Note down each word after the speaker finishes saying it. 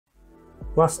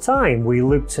Last time we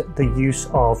looked at the use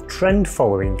of trend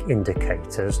following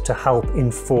indicators to help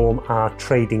inform our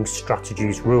trading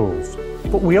strategies rules,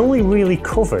 but we only really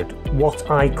covered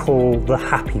what I call the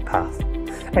happy path,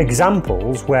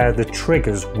 examples where the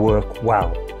triggers work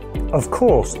well. Of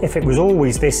course, if it was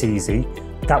always this easy,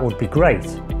 that would be great,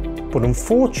 but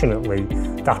unfortunately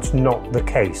that's not the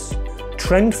case.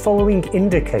 Trend following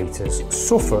indicators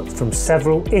suffer from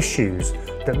several issues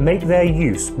that make their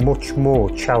use much more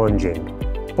challenging.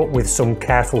 But with some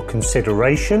careful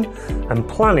consideration and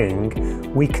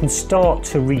planning, we can start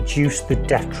to reduce the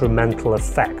detrimental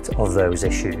effect of those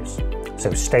issues.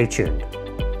 So stay tuned.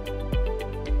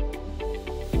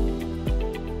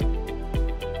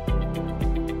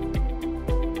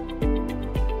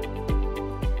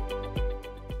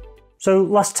 So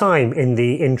last time in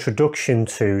the introduction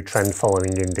to trend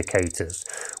following indicators,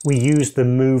 we used the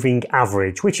moving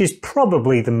average, which is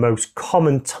probably the most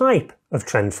common type of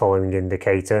trend following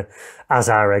indicator, as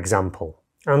our example.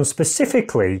 And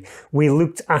specifically, we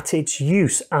looked at its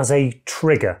use as a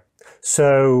trigger,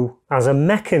 so as a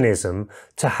mechanism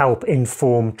to help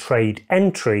inform trade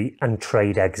entry and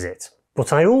trade exit.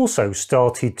 But I also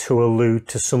started to allude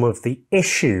to some of the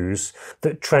issues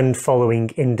that trend following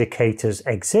indicators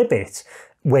exhibit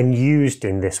when used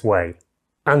in this way.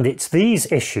 And it's these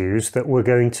issues that we're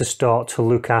going to start to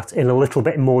look at in a little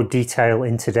bit more detail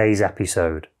in today's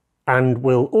episode. And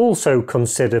we'll also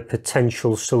consider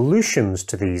potential solutions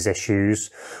to these issues,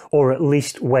 or at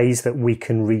least ways that we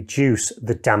can reduce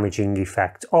the damaging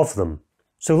effect of them.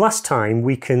 So last time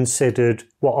we considered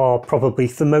what are probably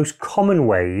the most common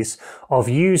ways of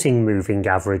using moving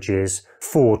averages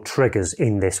for triggers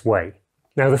in this way.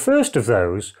 Now the first of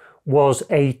those was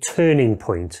a turning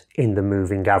point in the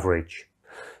moving average.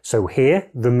 So here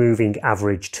the moving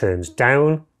average turns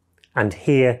down and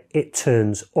here it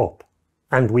turns up.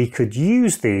 And we could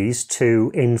use these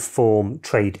to inform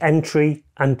trade entry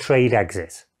and trade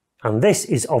exit. And this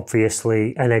is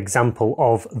obviously an example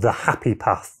of the happy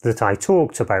path that I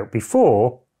talked about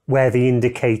before, where the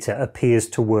indicator appears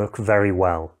to work very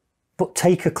well. But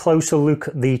take a closer look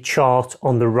at the chart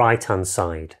on the right-hand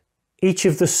side. Each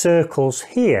of the circles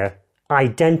here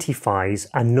identifies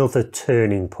another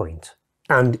turning point,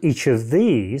 and each of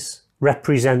these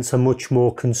represents a much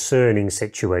more concerning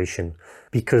situation,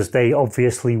 because they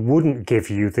obviously wouldn't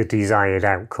give you the desired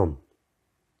outcome.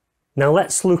 Now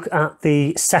let's look at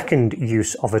the second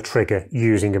use of a trigger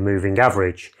using a moving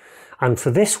average, and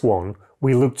for this one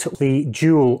we looked at the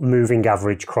dual moving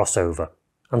average crossover.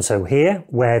 And so here,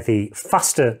 where the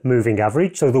faster moving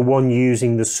average, so the one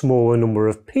using the smaller number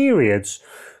of periods,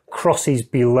 crosses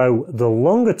below the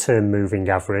longer term moving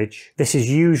average, this is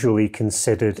usually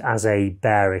considered as a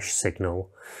bearish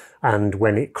signal, and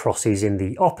when it crosses in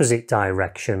the opposite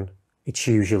direction, it's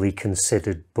usually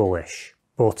considered bullish.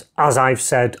 But as I've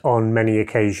said on many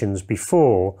occasions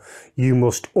before, you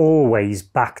must always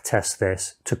backtest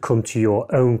this to come to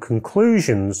your own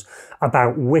conclusions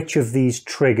about which of these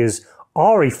triggers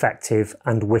are effective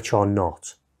and which are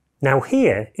not. Now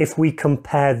here, if we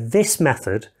compare this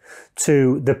method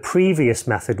to the previous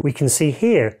method, we can see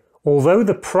here, although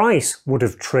the price would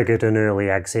have triggered an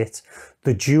early exit,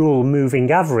 the dual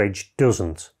moving average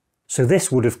doesn't. So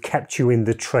this would have kept you in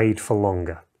the trade for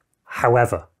longer.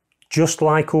 However, just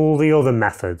like all the other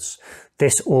methods,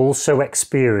 this also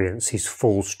experiences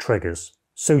false triggers.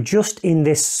 So just in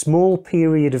this small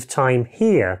period of time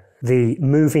here, the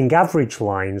moving average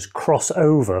lines cross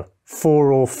over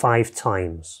 4 or 5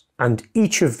 times, and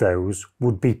each of those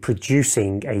would be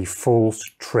producing a false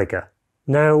trigger.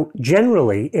 Now,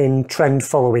 generally in trend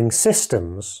following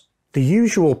systems, the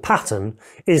usual pattern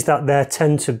is that there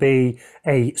tend to be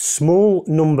a small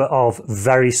number of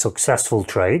very successful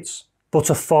trades, but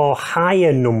a far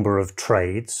higher number of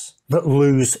trades that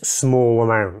lose small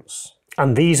amounts.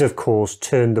 And these of course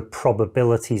turn the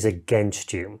probabilities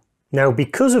against you. Now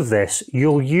because of this,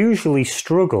 you'll usually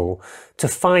struggle to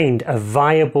find a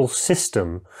viable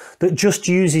system that just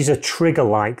uses a trigger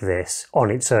like this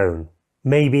on its own.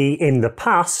 Maybe in the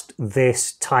past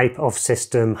this type of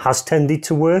system has tended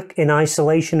to work in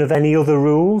isolation of any other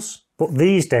rules, but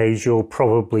these days you'll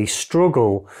probably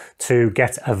struggle to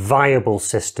get a viable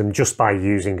system just by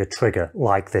using a trigger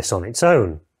like this on its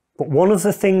own. But one of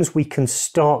the things we can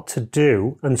start to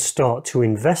do and start to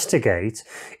investigate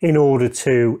in order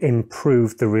to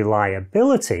improve the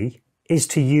reliability is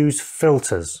to use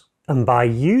filters. And by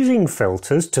using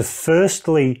filters to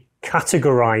firstly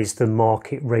categorize the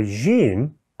market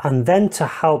regime and then to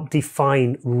help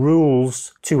define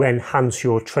rules to enhance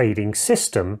your trading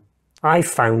system, I've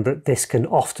found that this can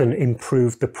often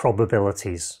improve the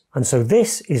probabilities. And so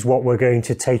this is what we're going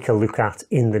to take a look at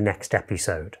in the next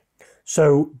episode.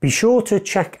 So be sure to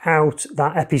check out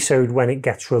that episode when it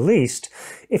gets released.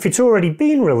 If it's already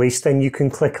been released, then you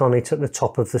can click on it at the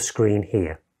top of the screen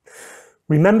here.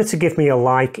 Remember to give me a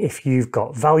like if you've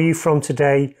got value from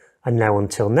today, and now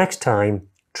until next time,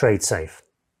 trade safe.